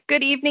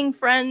Good evening,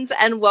 friends,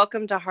 and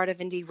welcome to Heart of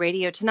Indie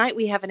Radio. Tonight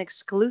we have an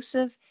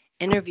exclusive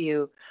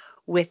interview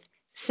with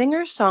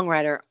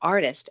singer-songwriter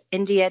artist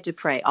India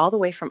Dupre, all the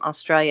way from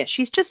Australia.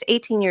 She's just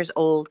 18 years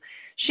old.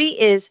 She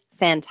is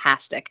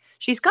fantastic.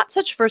 She's got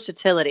such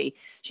versatility.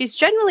 She's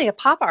generally a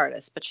pop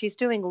artist, but she's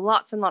doing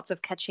lots and lots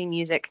of catchy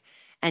music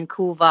and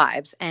cool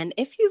vibes. And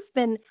if you've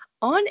been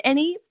on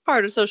any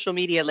part of social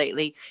media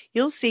lately,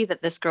 you'll see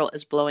that this girl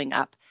is blowing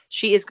up.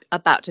 She is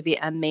about to be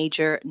a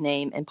major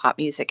name in pop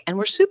music, and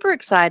we're super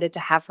excited to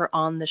have her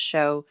on the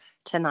show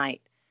tonight.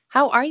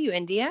 How are you,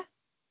 India?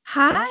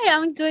 Hi,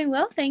 I'm doing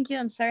well, thank you.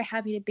 I'm so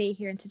happy to be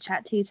here and to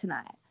chat to you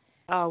tonight.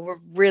 Oh, we're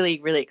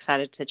really, really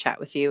excited to chat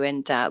with you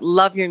and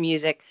love your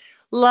music,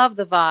 love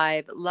the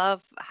vibe,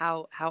 love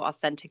how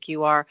authentic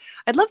you are.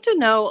 I'd love to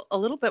know a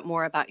little bit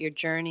more about your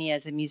journey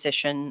as a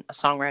musician, a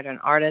songwriter, and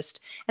artist,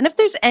 and if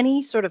there's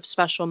any sort of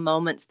special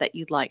moments that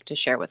you'd like to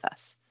share with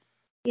us.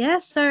 Yeah,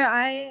 so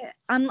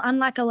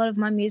unlike a lot of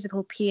my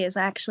musical peers,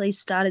 I actually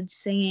started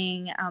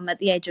singing at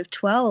the age of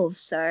 12.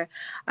 So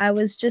I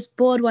was just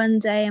bored one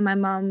day and my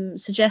mum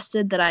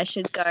suggested that I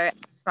should go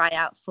and try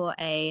out for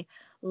a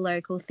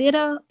local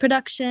theatre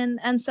production.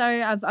 And so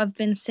I've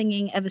been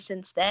singing ever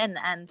since then.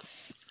 And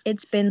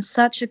it's been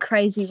such a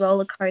crazy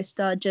roller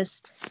coaster,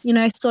 just,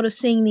 sort of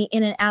seeing the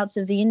in and outs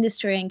of the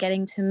industry and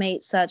getting to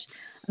meet such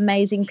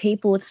amazing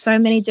people with so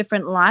many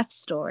different life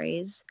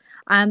stories.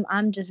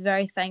 I'm just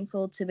very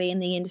thankful to be in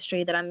the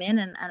industry that I'm in,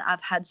 and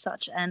I've had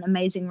such an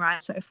amazing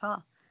ride so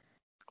far.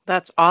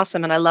 That's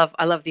awesome, and I love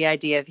the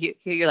idea of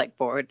you're like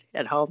bored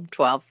at home,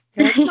 12.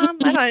 You're like, Mom,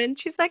 I don't know. And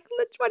she's like,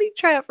 why don't you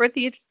try out for a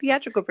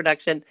theatrical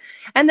production?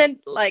 And then,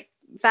 like,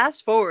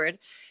 fast forward,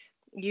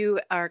 you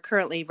are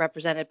currently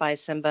represented by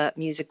Simba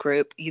Music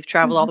Group. You've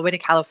traveled all the way to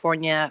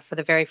California for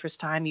the very first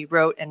time. You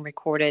wrote and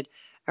recorded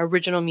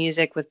original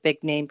music with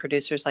big name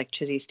producers like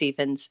Chizzy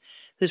Stevens,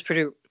 who's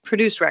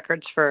produced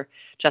records for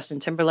Justin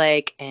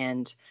Timberlake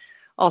and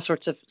all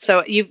sorts of.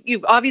 So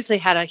you've obviously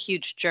had a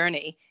huge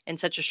journey in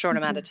such a short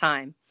amount of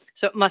time.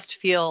 So it must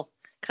feel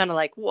kind of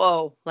like,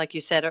 whoa, like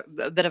you said,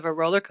 a bit of a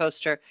roller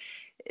coaster.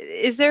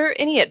 Is there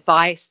any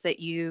advice that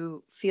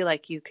you feel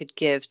like you could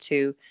give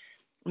to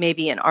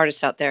maybe an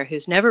artist out there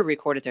who's never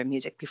recorded their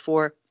music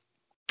before?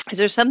 Is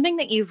there something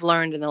that you've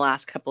learned in the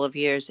last couple of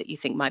years that you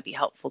think might be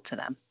helpful to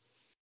them?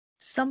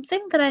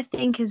 Something that I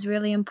think is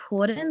really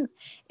important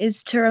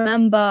is to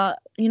remember,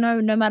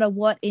 no matter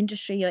what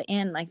industry you're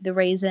in, like the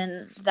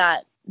reason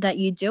that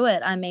you do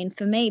it. I mean,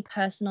 for me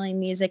personally,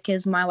 music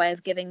is my way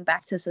of giving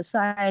back to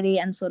society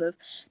and sort of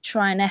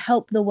trying to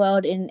help the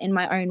world in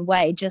my own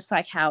way, just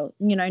like how,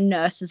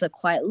 nurses are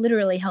quite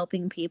literally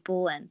helping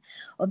people. And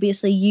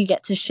obviously you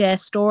get to share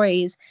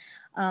stories.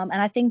 And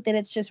I think that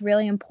it's just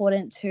really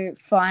important to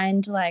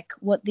find like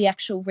what the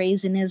actual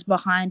reason is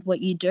behind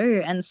what you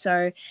do. And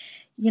so,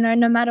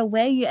 no matter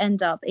where you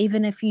end up,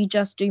 even if you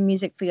just do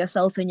music for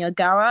yourself in your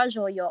garage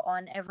or you're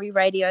on every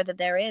radio that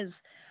there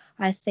is,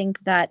 I think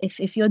that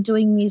if you're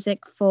doing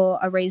music for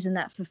a reason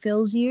that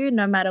fulfills you,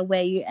 no matter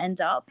where you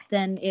end up,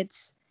 then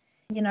it's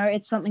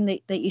something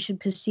that you should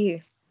pursue.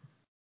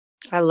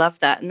 I love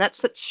that, and that's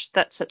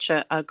such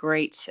a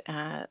great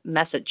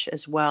message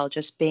as well.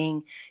 Just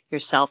being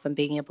yourself and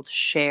being able to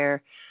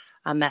share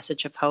a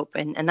message of hope,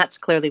 and that's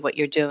clearly what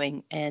you're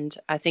doing. And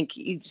I think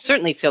you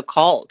certainly feel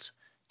called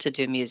to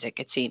do music.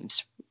 It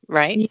seems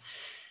right. Yeah,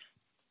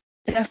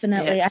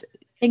 definitely. I Yes.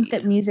 think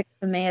that music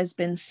for me has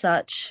been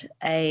such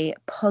a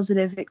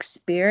positive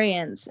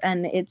experience,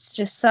 and it's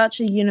just such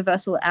a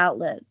universal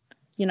outlet.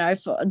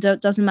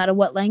 Doesn't matter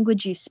what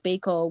language you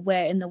speak or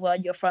where in the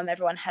world you're from,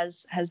 everyone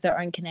has their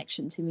own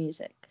connection to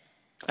music.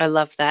 I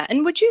love that.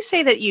 And would you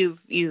say that you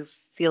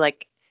feel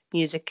like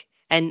music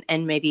and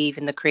maybe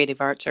even the creative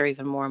arts are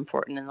even more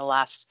important in the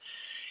last,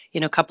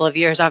 couple of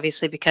years,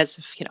 obviously, because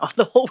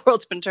the whole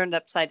world's been turned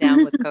upside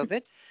down with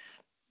COVID.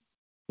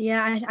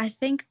 Yeah, I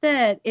think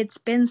that it's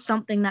been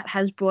something that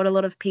has brought a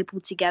lot of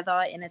people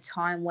together in a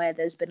time where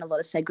there's been a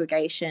lot of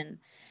segregation,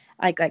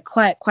 like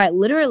quite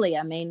literally.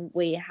 I mean,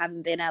 we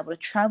haven't been able to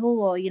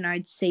travel or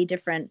see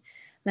different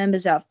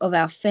members of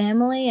our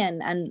family,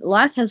 and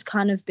life has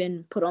kind of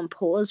been put on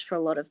pause for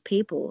a lot of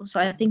people.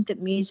 So I think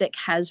that music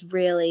has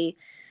really,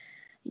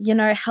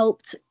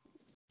 helped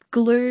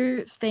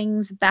glue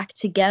things back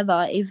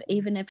together,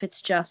 even if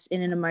it's just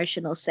in an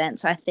emotional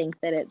sense. I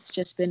think that it's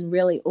just been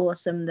really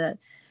awesome that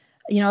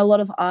a lot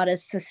of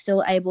artists are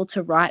still able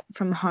to write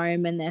from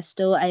home, and they're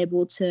still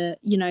able to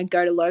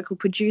go to local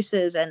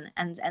producers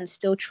and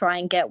still try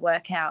and get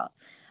work out.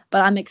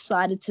 But I'm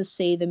excited to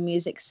see the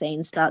music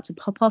scene start to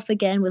pop off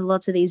again with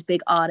lots of these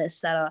big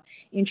artists that are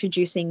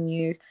introducing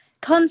new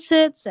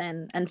concerts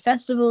and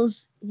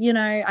festivals.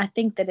 I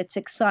think that it's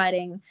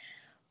exciting.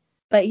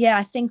 But yeah,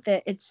 I think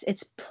that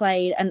it's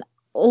played, and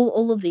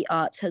all of the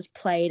arts has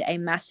played a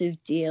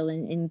massive deal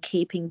in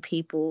keeping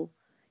people,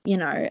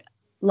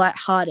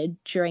 lighthearted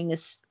during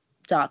this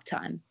dark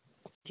time.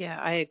 Yeah,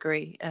 I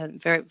agree.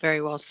 Very,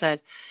 very well said.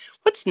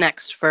 What's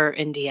next for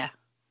India?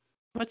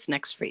 What's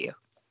next for you?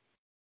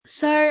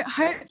 So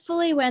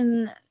hopefully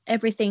when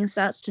everything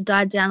starts to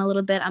die down a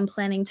little bit, I'm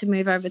planning to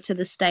move over to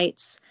the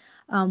States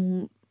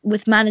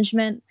with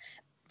management,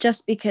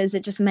 just because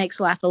it just makes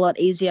life a lot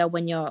easier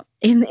when you're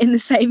in the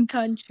same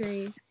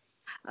country.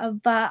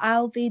 But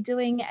I'll be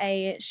doing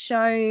a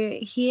show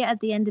here at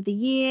the end of the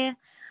year.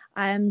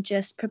 I'm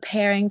just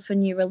preparing for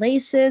new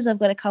releases. I've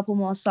got a couple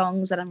more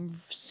songs that I'm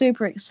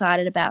super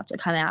excited about to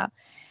come out.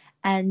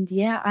 And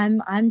yeah,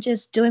 I'm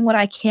just doing what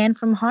I can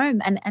from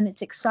home, and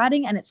it's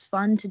exciting and it's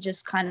fun to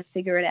just kind of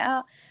figure it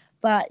out.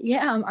 But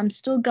yeah, I'm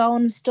still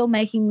going, still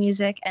making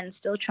music, and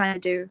still trying to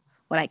do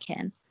what I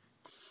can.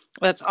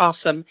 That's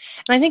awesome.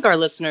 And I think our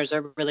listeners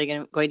are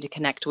really going to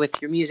connect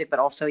with your music, but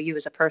also you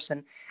as a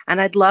person.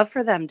 And I'd love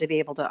for them to be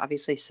able to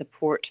obviously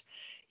support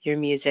your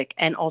music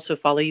and also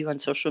follow you on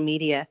social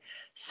media.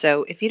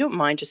 So if you don't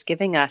mind just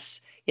giving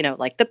us,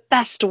 like the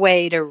best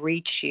way to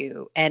reach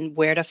you and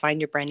where to find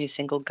your brand new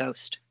single,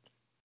 Ghost.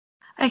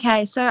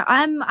 Okay, so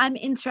I'm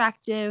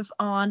interactive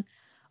on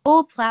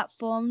all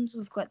platforms.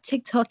 We've got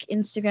TikTok,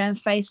 Instagram,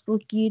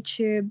 Facebook,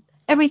 YouTube,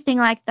 everything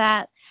like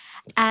that.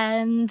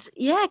 And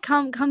yeah,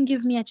 come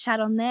give me a chat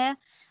on there.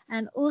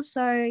 And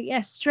also, yeah,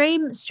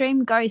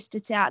 stream Ghost.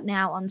 It's out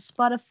now on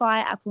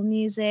Spotify, Apple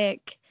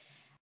Music,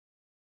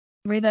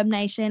 Reverb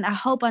Nation, a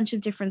whole bunch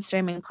of different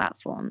streaming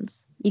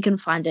platforms. You can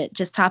find it.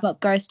 Just type up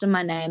Ghost in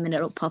my name and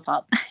it'll pop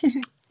up.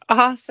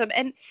 Awesome.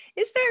 And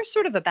is there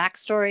sort of a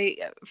backstory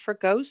for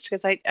Ghost?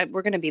 Because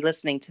we're going to be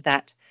listening to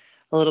that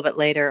a little bit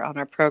later on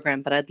our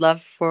program, but I'd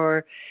love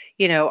for,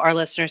 our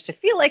listeners to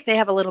feel like they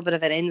have a little bit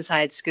of an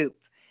inside scoop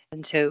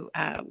into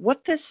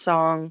what this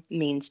song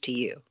means to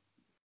you.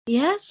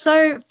 Yeah,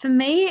 so for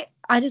me,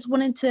 I just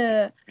wanted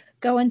to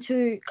go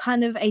into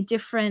kind of a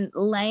different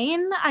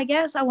lane, I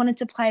guess. I wanted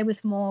to play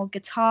with more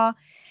guitar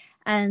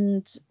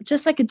and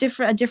just like a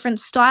different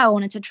style. I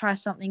wanted to try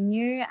something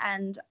new,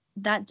 and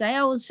that day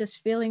I was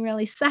just feeling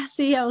really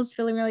sassy. I was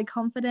feeling really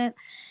confident,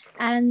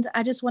 and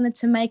I just wanted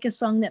to make a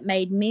song that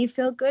made me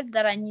feel good,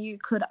 that I knew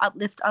could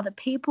uplift other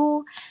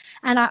people.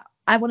 And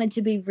I wanted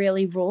to be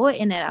really raw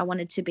in it. I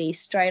wanted to be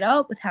straight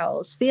up with how I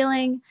was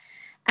feeling.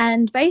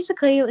 And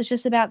basically it was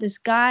just about this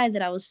guy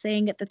that I was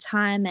seeing at the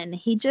time, and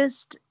he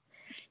just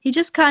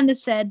kind of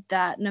said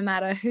that no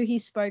matter who he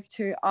spoke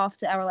to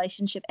after our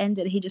relationship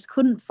ended, he just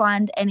couldn't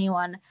find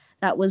anyone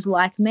that was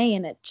like me.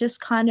 And it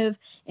just kind of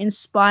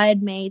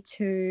inspired me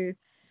to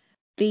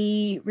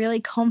be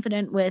really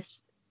confident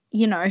with,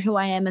 who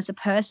I am as a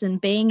person,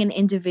 being an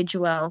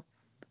individual,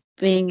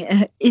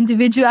 being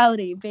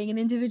individuality, being an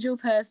individual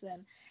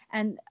person.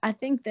 And I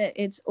think that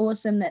it's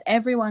awesome that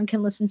everyone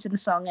can listen to the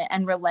song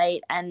and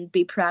relate and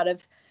be proud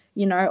of,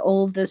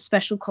 all of the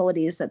special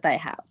qualities that they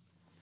have.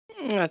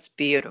 That's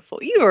beautiful.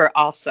 You are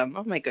awesome.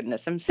 Oh my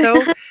goodness. I'm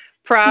so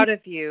proud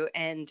of you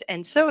and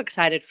so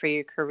excited for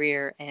your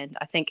career. And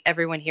I think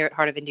everyone here at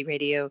Heart of Indie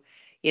Radio,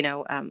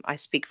 I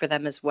speak for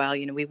them as well.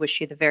 We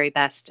wish you the very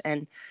best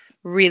and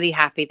really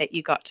happy that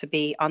you got to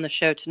be on the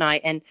show tonight.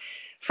 And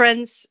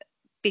friends,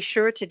 be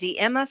sure to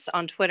DM us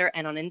on Twitter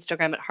and on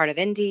Instagram at Heart of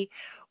Indie,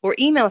 or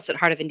email us at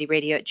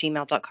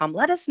heartofindieradio@gmail.com.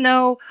 Let us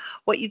know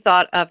what you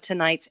thought of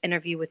tonight's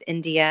interview with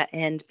India,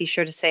 and be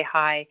sure to say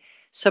hi,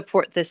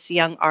 support this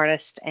young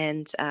artist,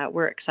 and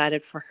we're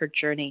excited for her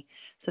journey.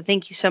 So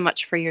thank you so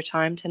much for your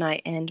time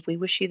tonight, and we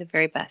wish you the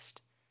very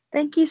best.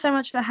 Thank you so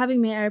much for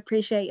having me. I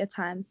appreciate your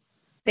time.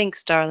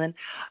 Thanks, darling.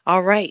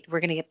 All right, we're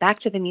going to get back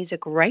to the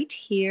music right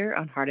here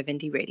on Heart of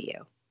Indie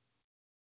Radio.